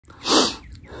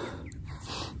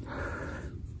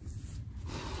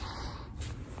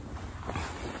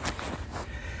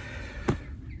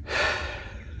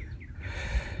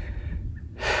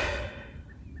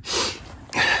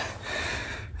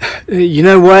You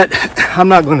know what? I'm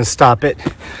not going to stop it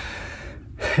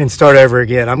and start over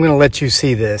again. I'm going to let you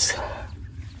see this.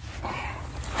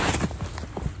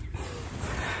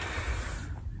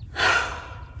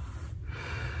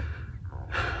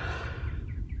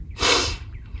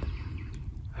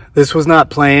 This was not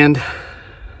planned,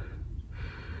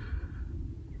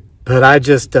 but I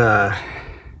just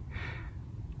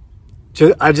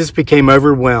became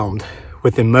overwhelmed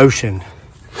with emotion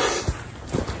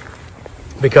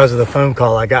because of the phone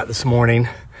call I got this morning.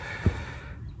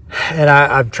 And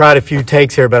I've tried a few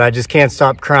takes here, but I just can't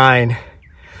stop crying.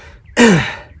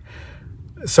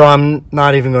 So I'm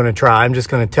not even going to try. I'm just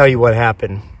going to tell you what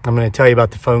happened. I'm going to tell you about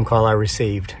the phone call I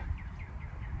received.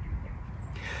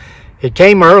 It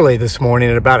came early this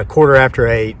morning at about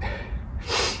 8:15.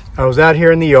 I was out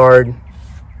here in the yard.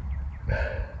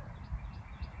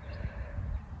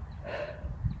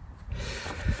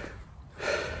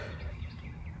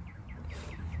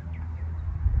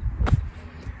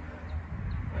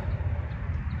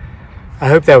 I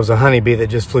hope that was a honeybee that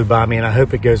just flew by me, and I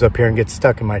hope it goes up here and gets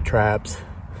stuck in my traps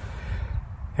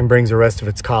and brings the rest of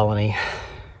its colony.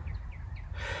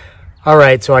 All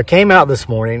right, so I came out this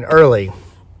morning early.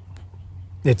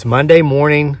 It's Monday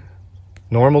morning,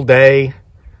 normal day.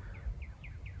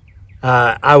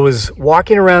 I was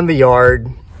walking around the yard,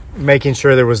 making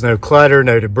sure there was no clutter,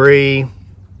 no debris,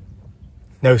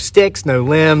 no sticks, no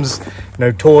limbs,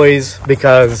 no toys,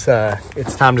 because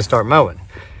it's time to start mowing.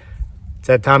 It's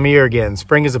that time of year again.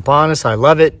 Spring is upon us. I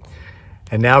love it.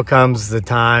 And now comes the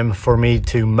time for me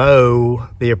to mow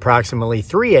the approximately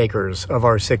 3 acres of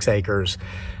our 6 acres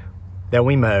that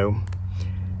we mow.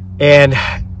 And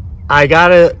I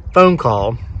got a phone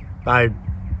call. I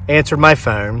answered my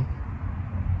phone,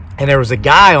 and there was a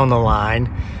guy on the line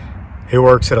who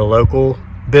works at a local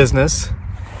business,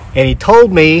 and he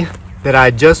told me that I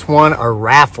just won a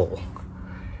raffle.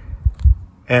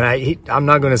 And I'm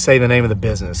not going to say the name of the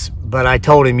business, but I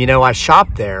told him, you know, I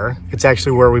shop there. It's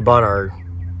actually where we bought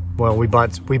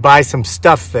we buy some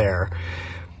stuff there.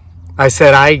 I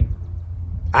said, I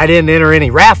didn't enter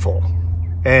any raffle.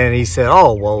 And he said,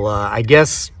 oh, well, I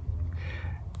guess,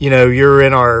 you know, you're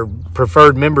in our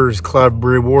preferred members club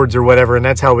rewards or whatever, and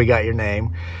that's how we got your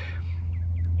name.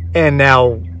 And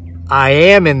now I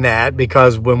am in that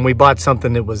because when we bought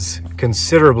something that was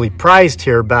considerably priced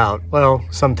here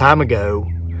some time ago,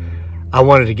 I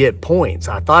wanted to get points.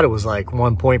 I thought it was like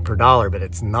 1 point per dollar, but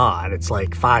it's not. It's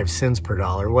like 5 cents per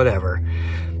dollar, whatever.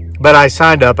 But I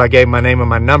signed up. I gave my name and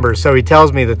my number. So he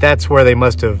tells me that that's where they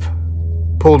must have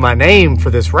pulled my name for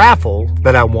this raffle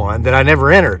that I won, that I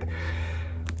never entered.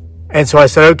 And so I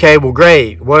said, okay, well,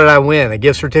 great. What did I win? A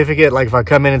gift certificate? Like if I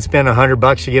come in and spend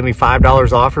 $100, you give me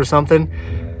 $5 off or something?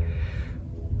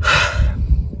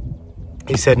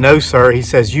 He said, no, sir. He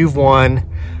says, you've won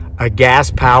a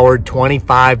gas-powered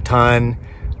 25-ton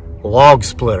log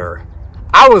splitter.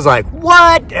 I was like,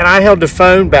 what? And I held the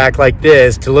phone back like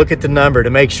this to look at the number to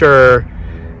make sure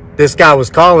this guy was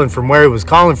calling from where he was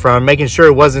calling from, making sure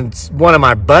it wasn't one of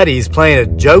my buddies playing a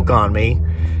joke on me.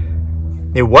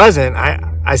 It wasn't.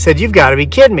 I said, you've got to be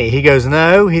kidding me. He goes,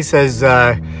 no. He says,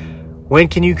 when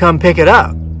can you come pick it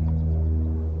up?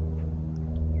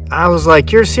 I was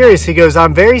like, you're serious? He goes,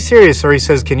 I'm very serious, sir. He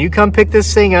says, can you come pick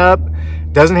this thing up?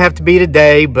 Doesn't have to be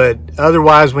today, but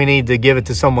otherwise we need to give it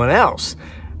to someone else.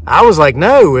 I was like,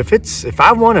 no, if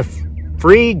I want a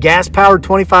free gas-powered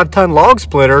 25-ton log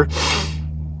splitter,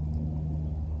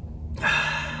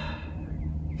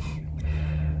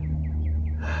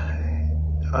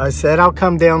 I said, I'll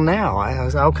come down now.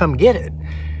 I'll come get it.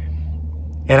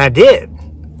 And I did.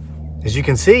 As you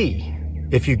can see,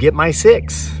 if you get my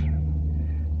 6,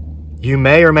 you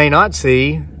may or may not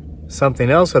see something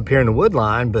else up here in the wood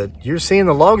line, but you're seeing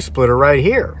the log splitter right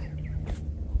here.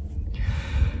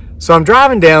 So I'm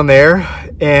driving down there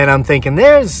and I'm thinking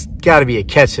there's got to be a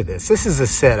catch to this. This is a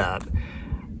setup.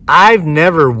 I've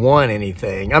never won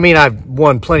anything. I mean, I've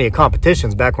won plenty of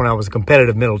competitions back when I was a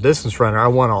competitive middle distance runner. I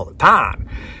won all the time.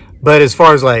 But as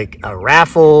far as like a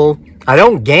raffle, I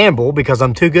don't gamble because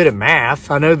I'm too good at math.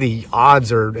 I know the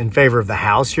odds are in favor of the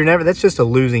house. That's just a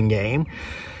losing game.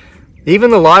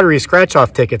 Even the lottery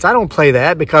scratch-off tickets, I don't play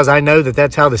that because I know that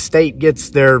that's how the state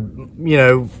gets their,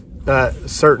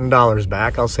 certain dollars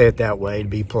back. I'll say it that way to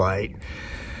be polite.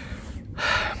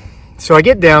 So I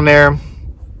get down there.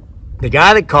 The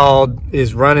guy that called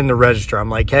is running the register. I'm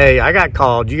like, hey, I got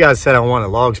called. You guys said I want a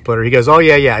log splitter. He goes, oh,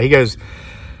 yeah. He goes,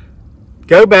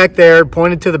 go back there,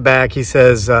 pointed to the back. He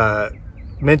says,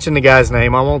 mention the guy's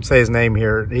name. I won't say his name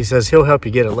here. He says, he'll help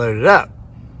you get it loaded up.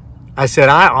 I said,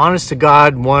 I honest to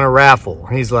God won a raffle.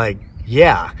 He's like,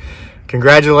 yeah,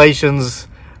 congratulations.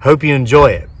 Hope you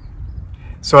enjoy it.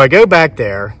 So I go back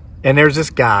there, and there's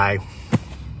this guy.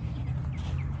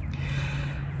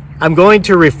 I'm going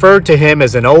to refer to him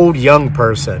as an old young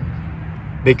person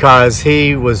because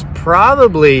he was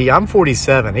probably, I'm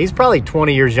 47. He's probably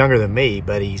 20 years younger than me,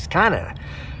 but he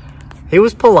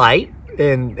was polite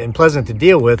and pleasant to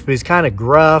deal with, but he's kind of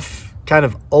gruff, kind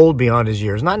of old beyond his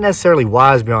years. Not necessarily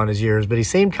wise beyond his years, but he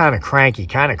seemed kind of cranky,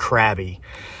 kind of crabby.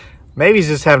 Maybe he's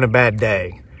just having a bad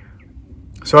day.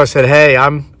 So I said, hey,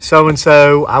 I'm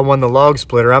so-and-so. I won the log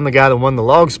splitter. I'm the guy that won the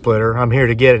log splitter. I'm here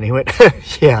to get it. And he went,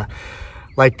 yeah,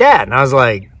 like that. And I was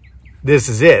like, this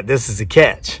is it. This is the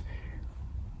catch.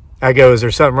 I go, is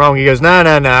there something wrong? He goes, no,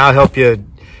 I'll help you.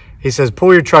 He says,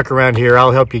 pull your truck around here.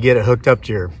 I'll help you get it hooked up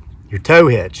to your tow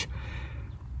hitch.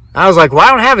 I was like, well,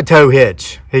 I don't have a tow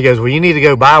hitch. He goes, well, you need to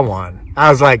go buy one. I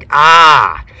was like,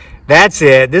 that's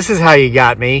it. This is how you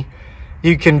got me.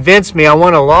 You convinced me I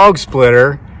want a log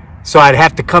splitter, so I'd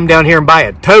have to come down here and buy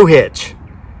a tow hitch.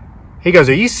 He goes,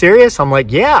 are you serious? I'm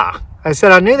like, yeah. I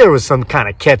said, I knew there was some kind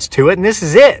of catch to it, and this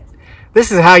is it.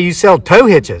 This is how you sell tow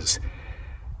hitches.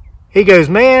 He goes,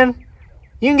 man,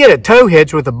 you can get a tow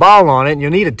hitch with a ball on it, and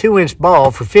you'll need a 2-inch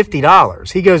ball for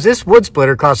 $50. He goes, this wood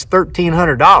splitter costs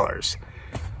 $1,300.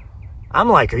 I'm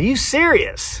like, are you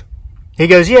serious? He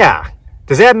goes, yeah.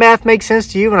 Does that math make sense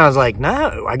to you? And I was like,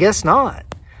 no, I guess not.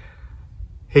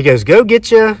 He goes, go get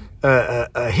you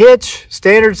a hitch,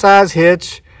 standard size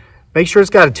hitch. Make sure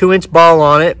it's got a 2-inch ball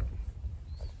on it.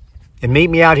 And meet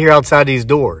me out here outside these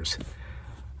doors.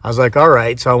 I was like, all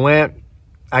right. So I went,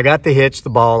 I got the hitch, the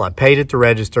ball. I paid at the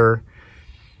register.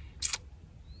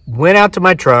 Went out to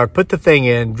my truck, put the thing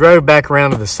in, drove back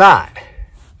around to the side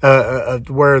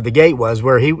where the gate was,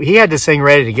 where he had this thing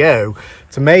ready to go.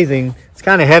 It's amazing. It's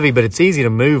kind of heavy, but it's easy to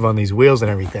move on these wheels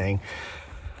and everything.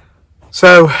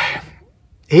 So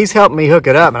he's helping me hook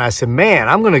it up. And I said, man,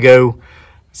 I'm going to go.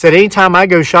 Said, anytime I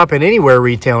go shopping anywhere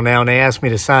retail now and they ask me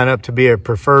to sign up to be a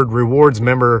preferred rewards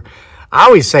member, I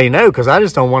always say no because I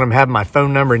just don't want them having my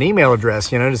phone number and email address,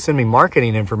 to send me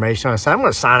marketing information. I said, I'm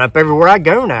going to sign up everywhere I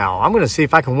go now. I'm going to see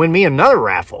if I can win me another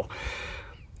raffle.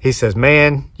 He says,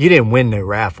 man, you didn't win no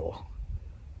raffle.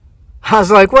 I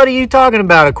was like, what are you talking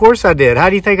about? Of course I did. How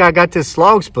do you think I got this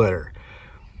log splitter?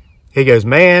 He goes,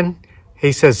 man,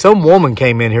 he says, some woman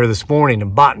came in here this morning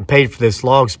and bought and paid for this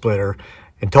log splitter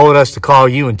and told us to call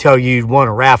you and tell you you'd won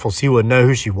a raffle so you would know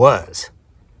who she was.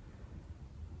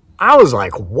 I was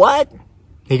like, what?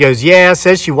 He goes, yeah,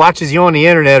 says she watches you on the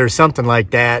internet or something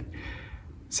like that.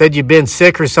 Said you've been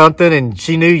sick or something and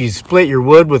she knew you split your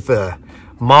wood with a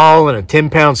maul and a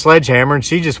 10-pound sledgehammer and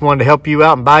she just wanted to help you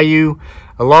out and buy you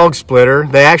a log splitter.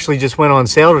 They actually just went on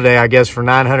sale today, I guess, for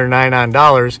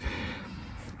 $999.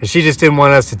 And she just didn't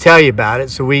want us to tell you about it.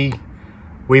 So we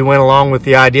went along with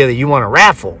the idea that you want a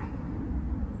raffle.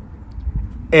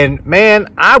 And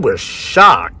man, I was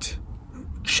shocked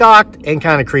and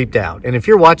kind of creeped out. And if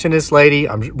you're watching this lady,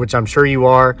 which I'm sure you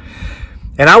are,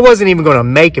 and I wasn't even going to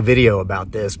make a video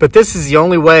about this, but this is the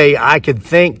only way I could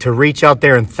think to reach out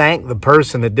there and thank the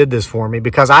person that did this for me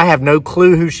because I have no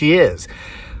clue who she is.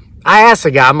 I asked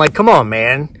the guy, I'm like, come on,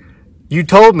 man. You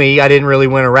told me I didn't really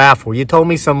win a raffle. You told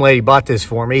me some lady bought this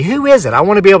for me. Who is it? I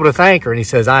want to be able to thank her. And he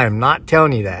says, I am not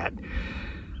telling you that.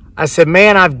 I said,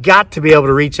 man, I've got to be able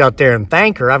to reach out there and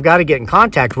thank her. I've got to get in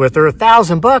contact with her.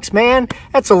 $1,000, man.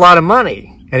 That's a lot of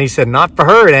money. And he said, not for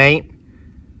her, it ain't.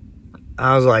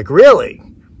 I was like, really?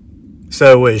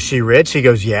 So is she rich? He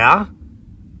goes, yeah. And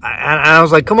I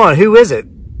was like, come on, who is it?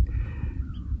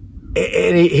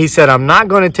 And he said, I'm not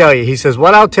going to tell you. He says,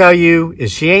 what I'll tell you is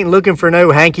she ain't looking for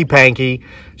no hanky-panky.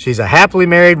 She's a happily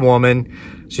married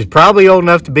woman. She's probably old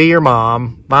enough to be your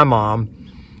mom, my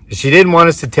mom. She didn't want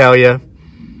us to tell you.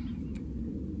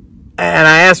 And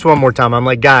I asked one more time. I'm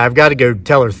like, guy, I've got to go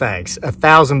tell her thanks.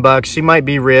 $1,000. She might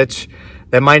be rich.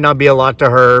 That might not be a lot to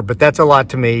her, but that's a lot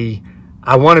to me.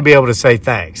 I want to be able to say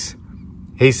thanks.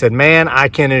 He said, man, I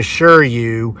can assure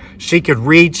you she could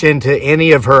reach into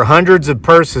any of her hundreds of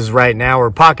purses right now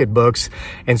or pocketbooks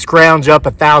and scrounge up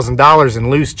 $1,000 in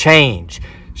loose change.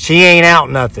 She ain't out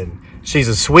nothing. She's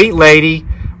a sweet lady.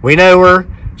 We know her.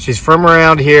 She's from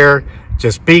around here.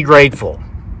 Just be grateful.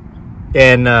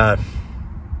 And,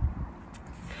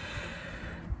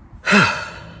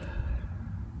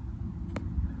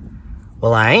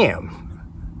 well, I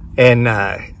am. And,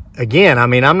 again, I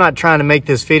mean, I'm not trying to make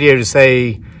this video to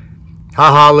say,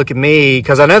 haha, look at me,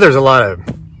 because I know there's a lot of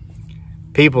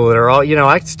people that are all,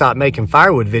 I stopped making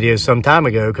firewood videos some time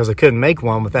ago because I couldn't make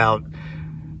one without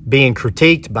being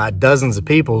critiqued by dozens of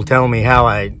people telling me how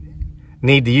I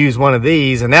need to use one of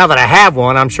these. And now that I have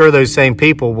one, I'm sure those same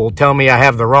people will tell me I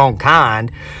have the wrong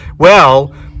kind.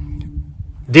 Well,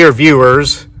 dear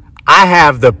viewers, I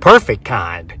have the perfect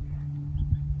kind.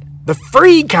 The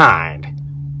free kind.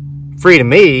 Free to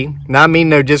me. Now, I mean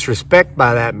no disrespect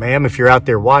by that, ma'am. If you're out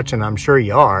there watching, I'm sure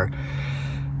you are.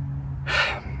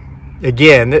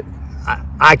 Again,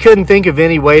 I couldn't think of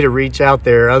any way to reach out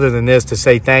there other than this to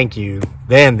say thank you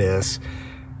than this.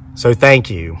 So thank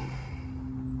you.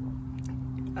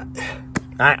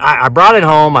 I brought it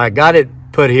home. I got it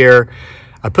put here.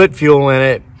 I put fuel in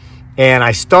it and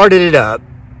I started it up.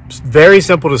 It's very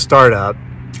simple to start up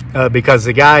because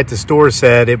the guy at the store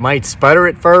said it might sputter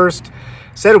at first.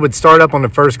 Said it would start up on the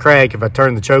first crank if I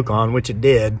turned the choke on, which it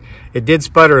did. It did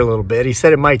sputter a little bit. He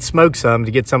said it might smoke some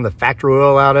to get some of the factory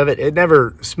oil out of it. It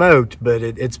never smoked, but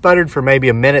it sputtered for maybe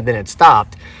a minute, then it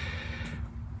stopped.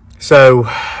 So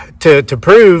to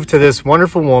prove to this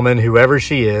wonderful woman, whoever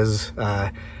she is,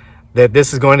 that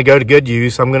this is going to go to good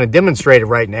use, I'm going to demonstrate it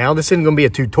right now. This isn't going to be a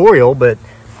tutorial, but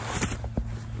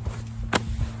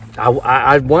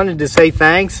I wanted to say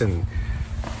thanks, and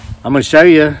I'm going to show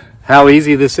you how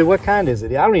easy this is. What kind is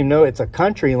it? I don't even know. It's a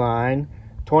Country Line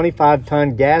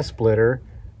 25-ton gas splitter.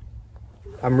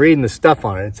 I'm reading the stuff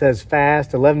on it. It says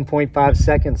fast, 11.5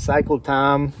 second cycle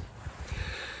time.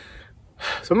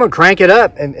 So I'm going to crank it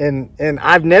up. And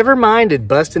I've never minded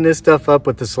busting this stuff up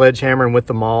with the sledgehammer and with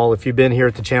the maul. If you've been here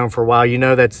at the channel for a while, you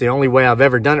know that's the only way I've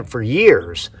ever done it for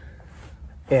years.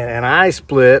 And I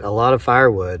split a lot of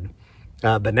firewood.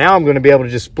 But now I'm going to be able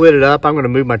to just split it up. I'm going to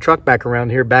move my truck back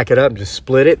around here, back it up, and just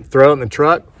split it, throw it in the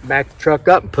truck, back the truck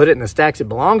up, and put it in the stacks it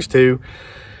belongs to.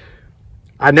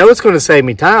 I know it's going to save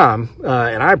me time,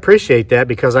 and I appreciate that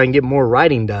because I can get more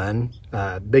writing done.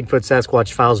 Bigfoot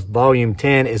Sasquatch Files Volume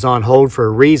 10 is on hold for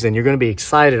a reason. You're going to be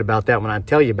excited about that when I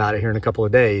tell you about it here in a couple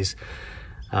of days.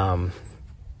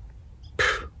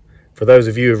 For those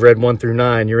of you who've read 1 through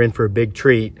 9, you're in for a big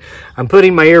treat. I'm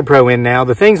putting my ear pro in now.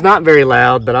 The thing's not very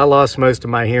loud, but I lost most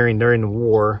of my hearing during the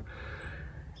war.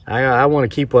 I want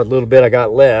to keep what little bit I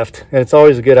got left, and it's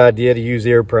always a good idea to use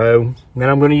ear pro. And then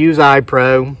I'm going to use eye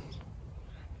pro.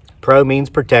 Pro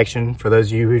means protection. For those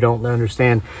of you who don't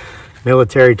understand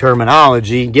military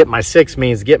terminology, get my 6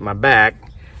 means get my back.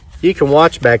 You can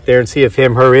watch back there and see if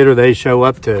him, her, it, or they show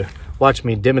up to watch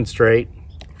me demonstrate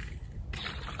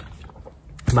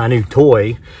my new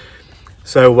toy.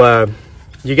 So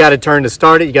you got to turn to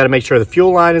start it. You got to make sure the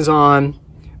fuel line is on.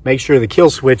 Make sure the kill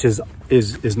switch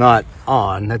is not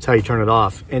on. That's how you turn it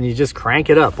off. And you just crank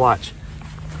it up. Watch.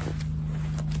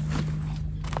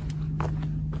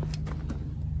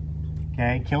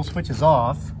 Okay, kill switch is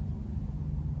off.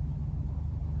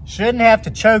 Shouldn't have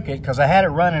to choke it because I had it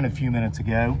running a few minutes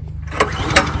ago.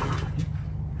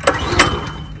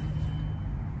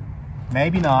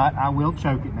 Maybe not. I will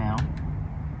choke it now.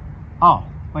 Oh,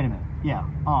 wait a minute. Yeah,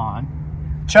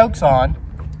 on. Choke's on.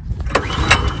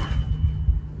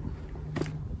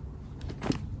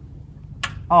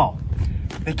 Oh,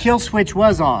 the kill switch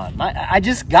was on. I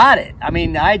just got it. I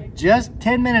mean, I just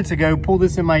 10 minutes ago pulled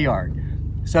this in my yard.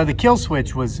 So the kill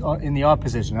switch was in the off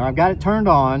position. Now I've got it turned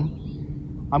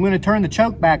on. I'm going to turn the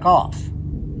choke back off.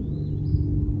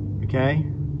 Okay.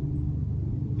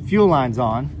 The fuel line's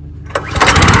on.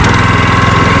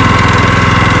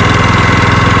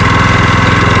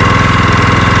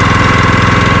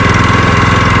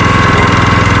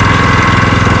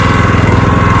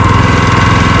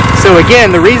 So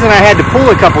again, the reason I had to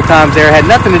pull a couple times there had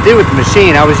nothing to do with the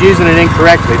machine. I was using it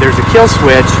incorrectly. There's a kill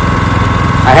switch.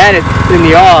 I had it in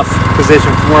the off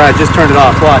position from where I just turned it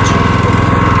off. Watch.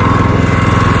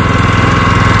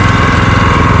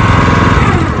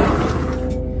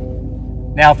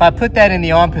 Now, if I put that in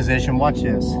the on position, watch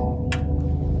this.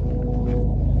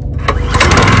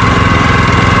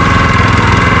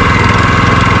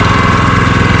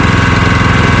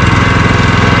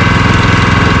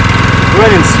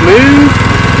 Running smooth.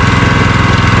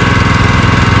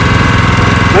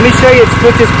 Let me show you it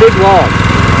split this big log.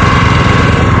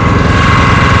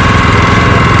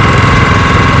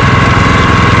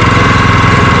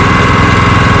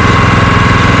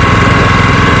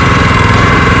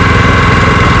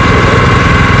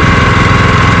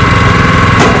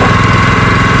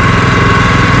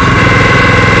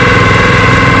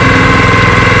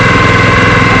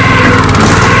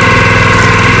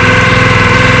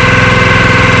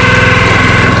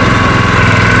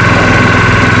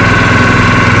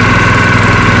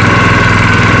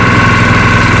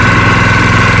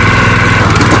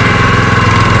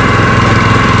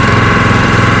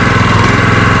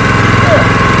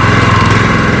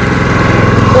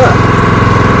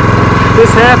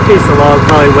 This half piece of log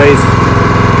probably weighs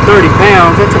 30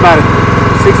 pounds. That's about a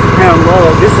 60-pound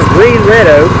log. This is green red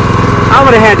oak. I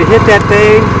would have had to hit that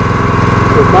thing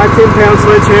with my 10-pound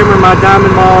sledgehammer, my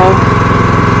diamond maul,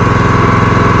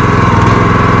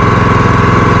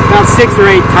 about 6 or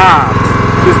 8 times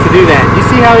just to do that. You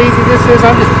see how easy this is?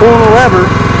 I'm just pulling a lever.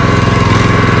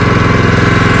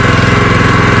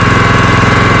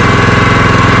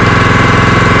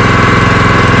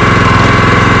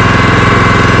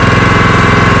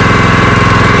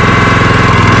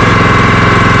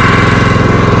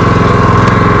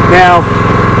 Now,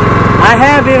 I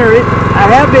have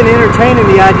been entertaining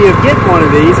the idea of getting one of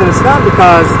these, and it's not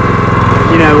because,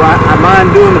 you know, I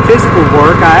mind doing the physical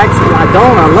work. I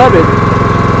don't. I love it.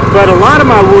 But a lot of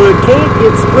my wood can't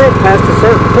get split past a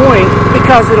certain point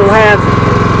because it'll have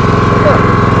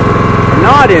a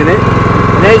knot in it.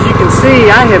 And as you can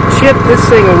see, I have chipped this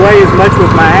thing away as much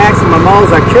with my axe and my maul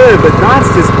as I could, but knots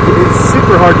it's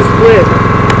super hard to split.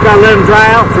 You've got to let them dry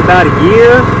out for about a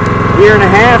year and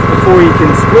a half before you can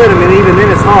split them, and even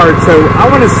then it's hard. So I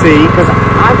want to see,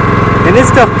 and this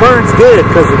stuff burns good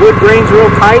because the wood grain's real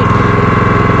tight,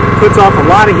 puts off a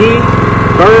lot of heat,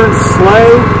 burns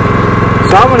slow.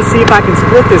 So I want to see if I can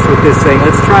split this with this thing.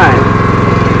 Let's try it.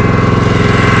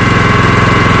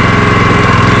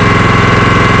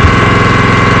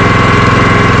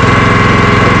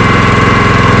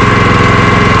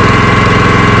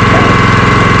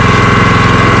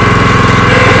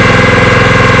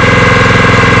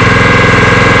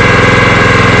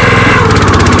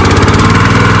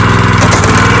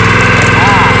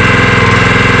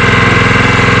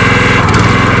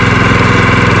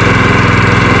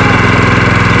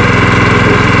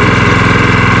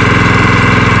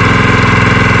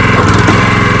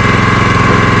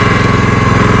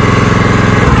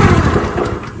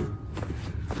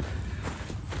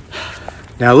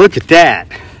 Now look at that.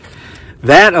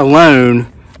 That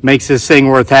alone makes this thing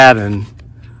worth having.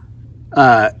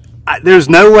 There's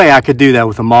no way I could do that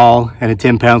with a maul and a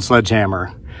 10-pound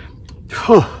sledgehammer.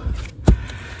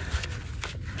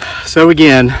 So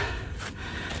again,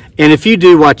 and if you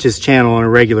do watch this channel on a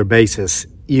regular basis,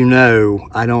 you know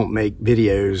I don't make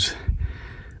videos.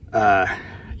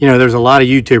 You know, there's a lot of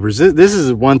YouTubers. This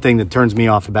is one thing that turns me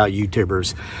off about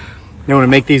YouTubers. They want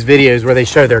to make these videos where they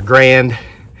show their grand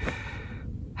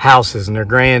houses and their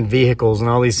grand vehicles and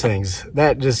all these things.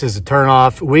 That just is a turn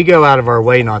off. We go out of our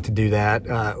way not to do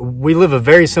that. We live a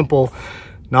very simple,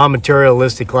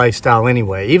 non-materialistic lifestyle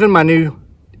anyway. Even my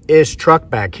new-ish truck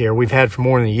back here we've had for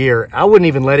more than a year, I wouldn't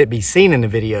even let it be seen in the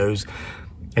videos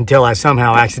until I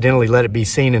somehow accidentally let it be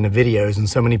seen in the videos, and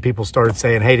so many people started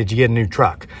saying, hey, did you get a new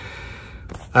truck?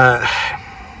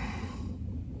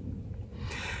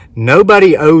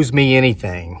 Nobody owes me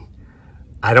anything.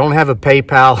 I don't have a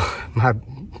PayPal. My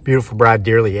beautiful bride,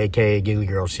 Dearly, aka Giggly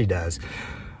Girl, she does.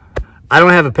 I don't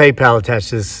have a PayPal attached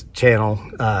to this channel.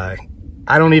 I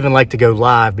don't even like to go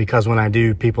live because when I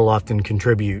do, people often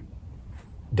contribute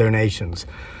donations.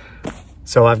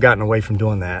 So I've gotten away from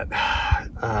doing that.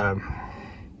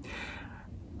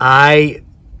 I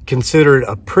consider it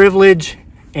a privilege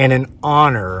and an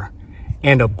honor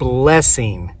and a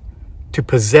blessing to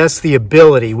possess the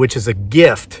ability, which is a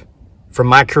gift from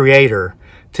my Creator,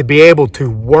 to be able to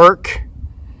work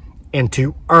and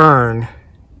to earn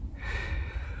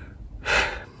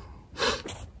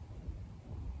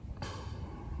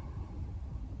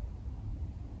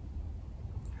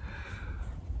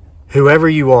whoever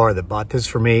you are that bought this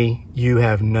for me, you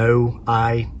have no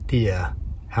idea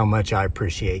how much I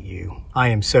appreciate you. I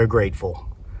am so grateful.